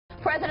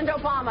President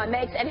Obama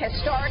makes an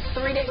historic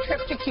three-day trip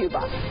to Cuba,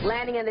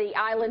 landing in the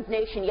island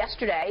nation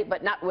yesterday,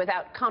 but not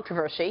without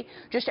controversy.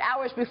 Just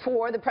hours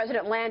before the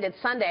president landed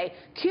Sunday,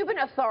 Cuban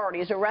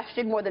authorities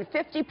arrested more than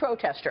 50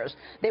 protesters.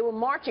 They were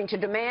marching to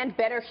demand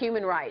better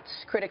human rights.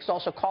 Critics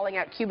also calling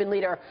out Cuban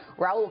leader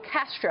Raul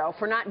Castro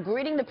for not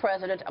greeting the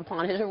president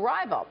upon his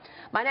arrival.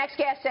 My next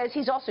guest says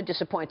he's also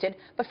disappointed,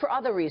 but for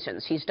other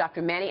reasons. He's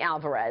Dr. Manny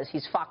Alvarez.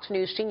 He's Fox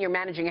News senior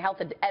managing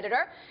health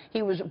editor.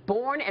 He was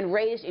born and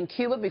raised in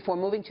Cuba before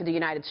moving to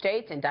the United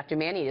States. And Dr.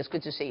 Manny, it's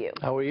good to see you.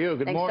 How are you?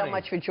 Good morning. Thanks so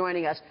much for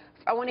joining us.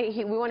 We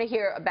want to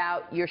hear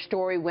about your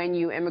story when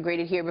you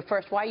immigrated here. But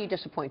first, why are you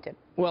disappointed?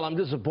 Well, I'm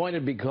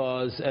disappointed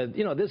because,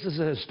 this is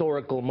a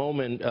historical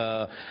moment,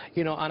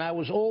 and I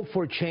was all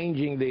for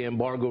changing the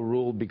embargo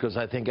rule because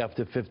I think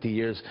after 50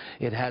 years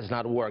it has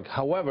not worked.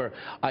 However,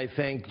 I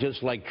think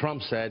just like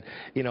Trump said,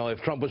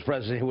 if Trump was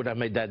president, he would have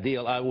made that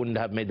deal. I wouldn't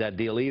have made that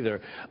deal either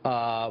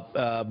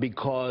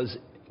because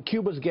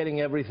Cuba's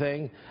getting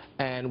everything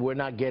and we're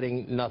not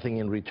getting nothing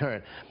in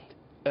return.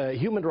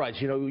 Human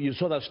rights, you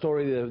saw that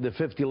story, the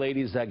 50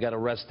 ladies that got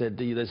arrested.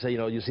 They say,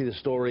 you see the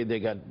story, they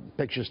got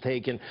pictures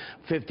taken,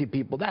 50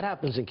 people. That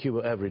happens in Cuba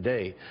every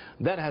day.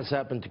 That has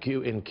happened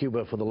in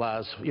Cuba for the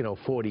last,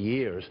 40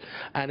 years.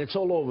 And it's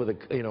all over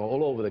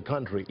the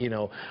country,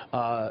 the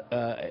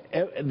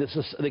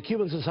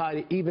Cuban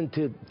society, even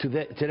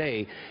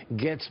today,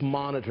 gets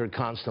monitored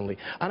constantly.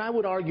 And I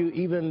would argue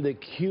even the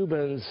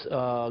Cubans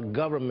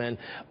government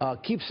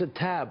keeps a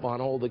tab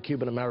on all the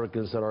Cuban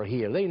Americans that are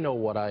here. They know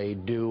what I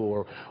do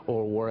or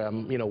where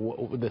I'm,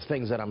 the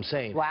things that I'm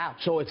saying. Wow.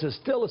 So it's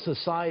still a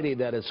society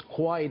that is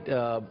quite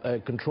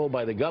controlled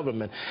by the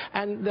government.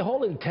 And the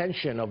whole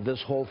intention of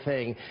this whole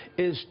thing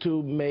is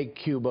to make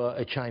Cuba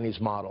a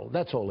Chinese model.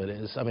 That's all it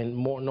is. I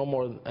mean, no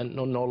more and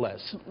no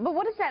less. But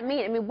what does that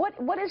mean? I mean,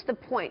 what is the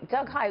point?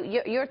 Doug High,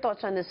 your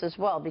thoughts on this as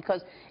well,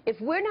 because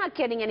if we're not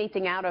getting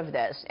anything out of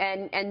this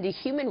and the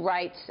human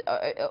rights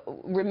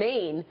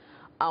remain,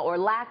 or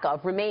lack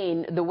of,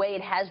 remain the way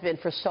it has been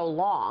for so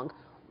long,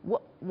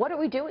 what are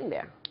we doing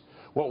there?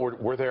 Well,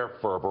 we're there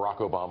for a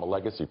Barack Obama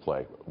legacy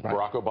play. Right.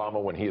 Barack Obama,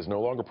 when he is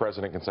no longer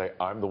president, can say,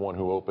 I'm the one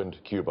who opened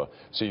Cuba.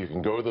 So you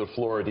can go to the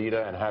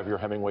Floridita and have your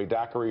Hemingway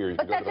daiquiri, or you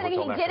can go to the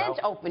Hotel But he didn't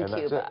open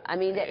Cuba. I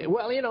mean,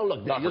 well,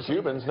 look, not for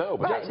Cubans, no,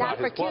 but that's not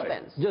his play.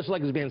 Cubans. Just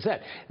like it's being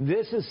said,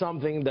 this is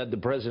something that the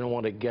president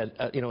wanted to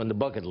get, in the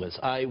bucket list.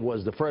 I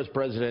was the first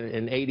president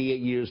in 88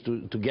 years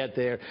to get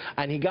there,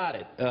 and he got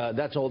it.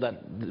 That's all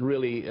that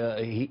really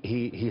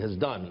he has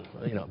done,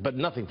 but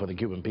nothing for the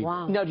Cuban people.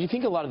 Wow. Now, do you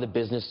think a lot of the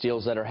business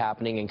deals that are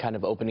happening and kind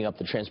of opening up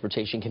the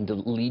transportation can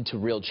lead to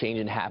real change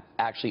and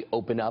actually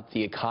open up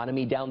the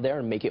economy down there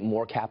and make it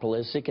more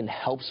capitalistic and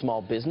help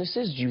small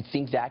businesses? Do you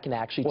think that can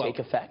actually take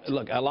effect?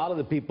 Look, a lot of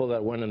the people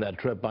that went on that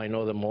trip, I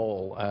know them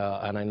all,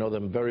 and I know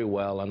them very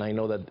well, and I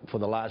know that for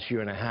the last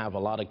year and a half, a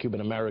lot of Cuban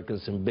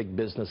Americans in big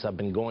business have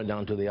been going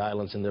down to the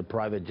islands in their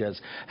private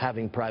jets,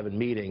 having private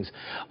meetings,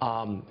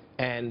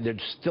 and they're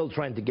still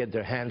trying to get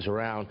their hands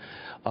around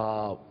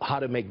how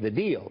to make the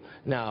deal.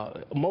 Now,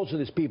 most of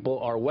these people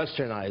are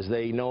westernized.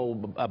 They know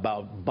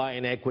about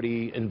buying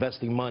equity,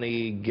 investing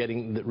money,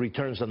 getting the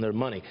returns on their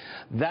money.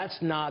 That's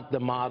not the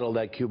model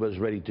that Cuba is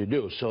ready to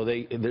do. So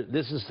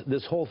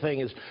this whole thing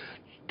is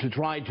to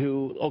try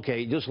to,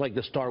 okay, just like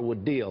the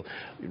Starwood deal,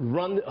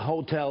 run the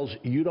hotels,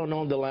 you don't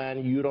own the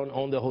land, you don't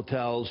own the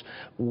hotels,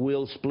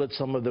 we'll split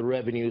some of the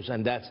revenues,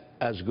 and that's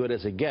as good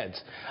as it gets.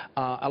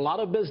 A lot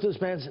of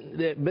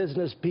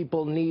business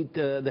people need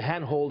the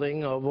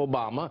hand-holding of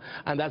Obama,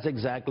 and that's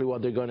exactly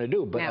what they're going to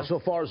do. But so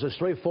far as a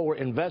straightforward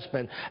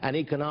investment and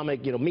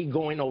economic, me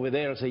going over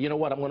there and say, you know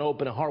what, I'm going to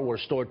open a hardware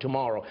store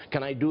tomorrow.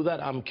 Can I do that?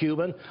 I'm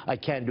Cuban. I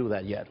can't do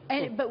that yet.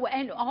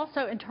 And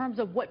also in terms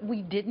of what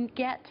we didn't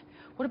get,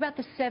 what about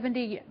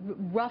the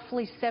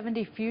roughly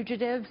 70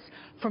 fugitives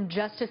from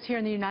justice here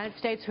in the United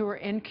States who are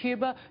in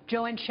Cuba?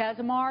 Joanne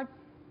Shazamard,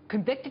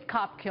 convicted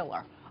cop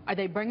killer. Are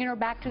they bringing her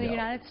back to the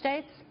United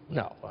States?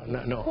 No.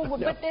 Well,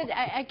 but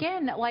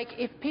again, like,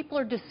 if people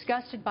are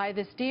disgusted by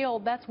this deal,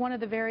 that's one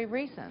of the very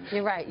reasons.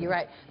 You're right.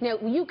 Now,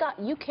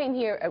 you came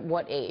here at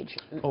what age?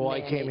 Oh,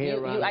 I came here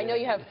around... I know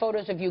you have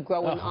photos of you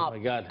growing up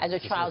as a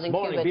child in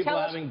Cuba. Tell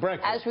us,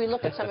 as we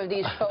look at some of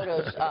these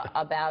photos,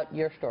 about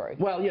your story.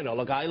 Well,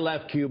 look, I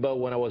left Cuba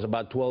when I was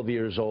about 12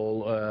 years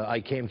old.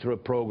 I came through a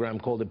program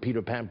called the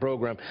Peter Pan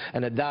program,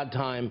 and at that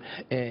time,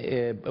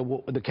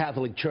 the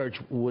Catholic Church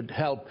would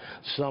help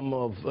some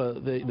of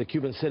the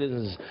Cuban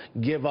citizens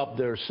give up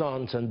their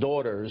sons and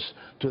daughters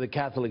to the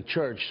Catholic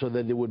Church so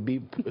that they would be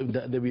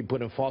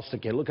put in foster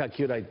care. Look how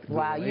cute I look.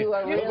 Wow, you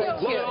are really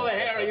cute. Look at all the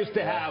hair I used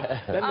to have.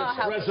 Then the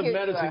stress of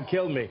medicine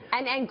killed me.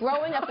 And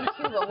growing up in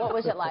Cuba, what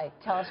was it like?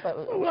 Tell us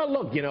what. Well,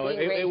 look,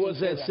 it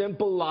was a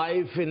simple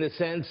life in the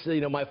sense,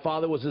 my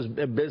father was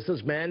a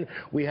businessman.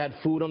 We had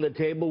food on the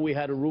table. We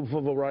had a roof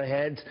over our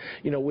heads.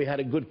 We had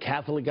a good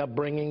Catholic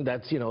upbringing.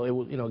 That's, Cuba is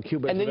very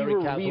Catholic. And then you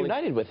were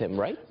reunited with him,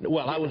 right?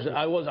 Well, I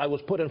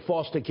was put in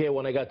foster care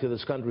when I got to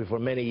this country for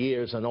many many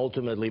years, and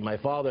ultimately my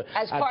father...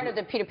 As part of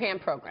the Peter Pan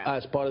program.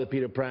 As part of the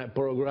Peter Pan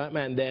program,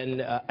 and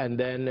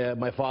then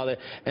my father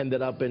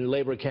ended up in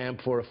labor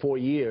camp for 4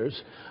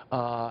 years,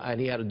 and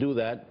he had to do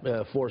that,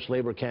 forced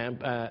labor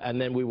camp, and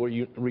then we were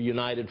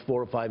reunited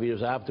 4 or 5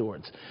 years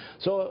afterwards.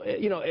 So,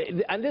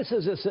 and this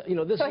is, this so is he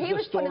the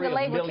was put in the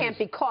labor camp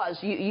because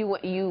you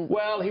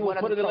Well, he was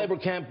put in the labor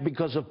camp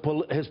because of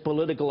his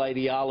political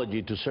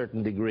ideology to a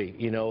certain degree.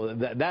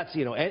 That's,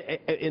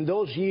 in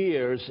those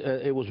years,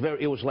 it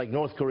was like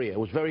North Korea. It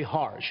was very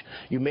harsh.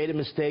 You made a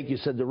mistake, you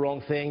said the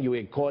wrong thing, you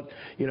get caught,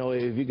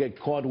 if you get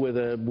caught with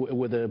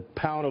a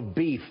pound of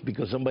beef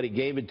because somebody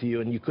gave it to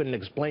you and you couldn't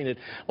explain it,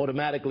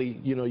 automatically,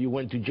 you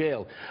went to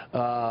jail.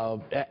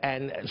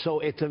 And so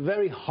it's a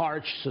very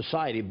harsh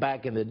society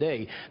back in the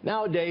day.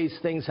 Nowadays,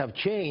 things have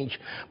changed,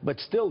 but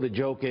still the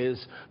joke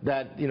is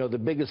that, the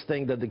biggest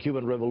thing that the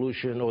Cuban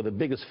Revolution, or the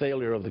biggest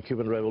failure of the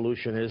Cuban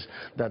Revolution, is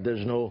that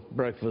there's no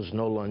breakfast,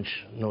 no lunch,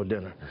 no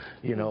dinner.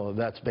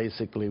 That's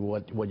basically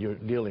what you're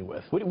dealing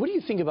with. What do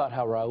you think about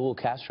how Raul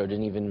Castro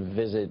didn't even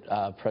visit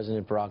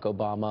President Barack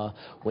Obama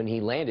when he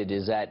landed?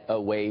 Is that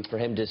a way for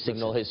him to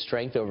signal his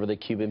strength over the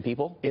Cuban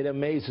people? It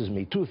amazes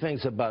me. Two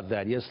things about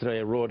that. Yesterday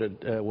I wrote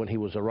it when he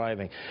was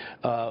arriving.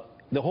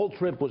 The whole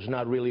trip was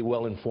not really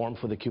well informed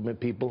for the Cuban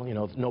people.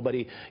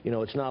 Nobody,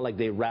 it's not like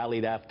they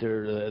rallied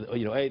after,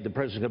 hey, the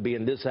president's going to be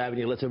in this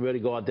avenue, let's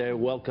everybody go out there,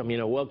 welcome,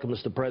 welcome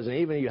Mr.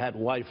 President. Even you had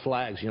white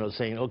flags,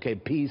 saying, okay,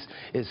 peace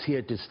is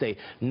here to stay.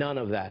 None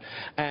of that.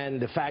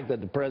 And the fact that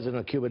the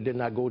president of Cuba did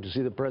not go to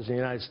see the president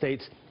of the United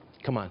States,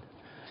 come on.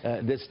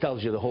 This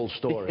tells you the whole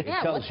story.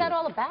 Yeah, what's that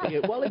all about?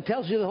 Well, it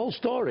tells you the whole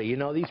story.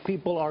 These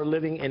people are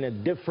living in a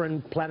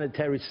different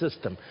planetary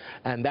system,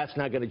 and that's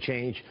not going to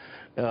change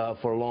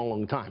for a long,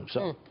 long time.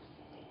 So,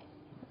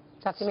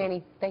 Dr.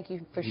 Manny, thank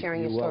you for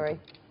sharing your story.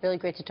 Welcome. Really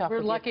great to talk with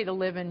you. We're lucky to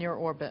live in your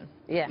orbit.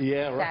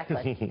 Yeah,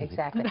 right.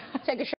 Exactly. Take a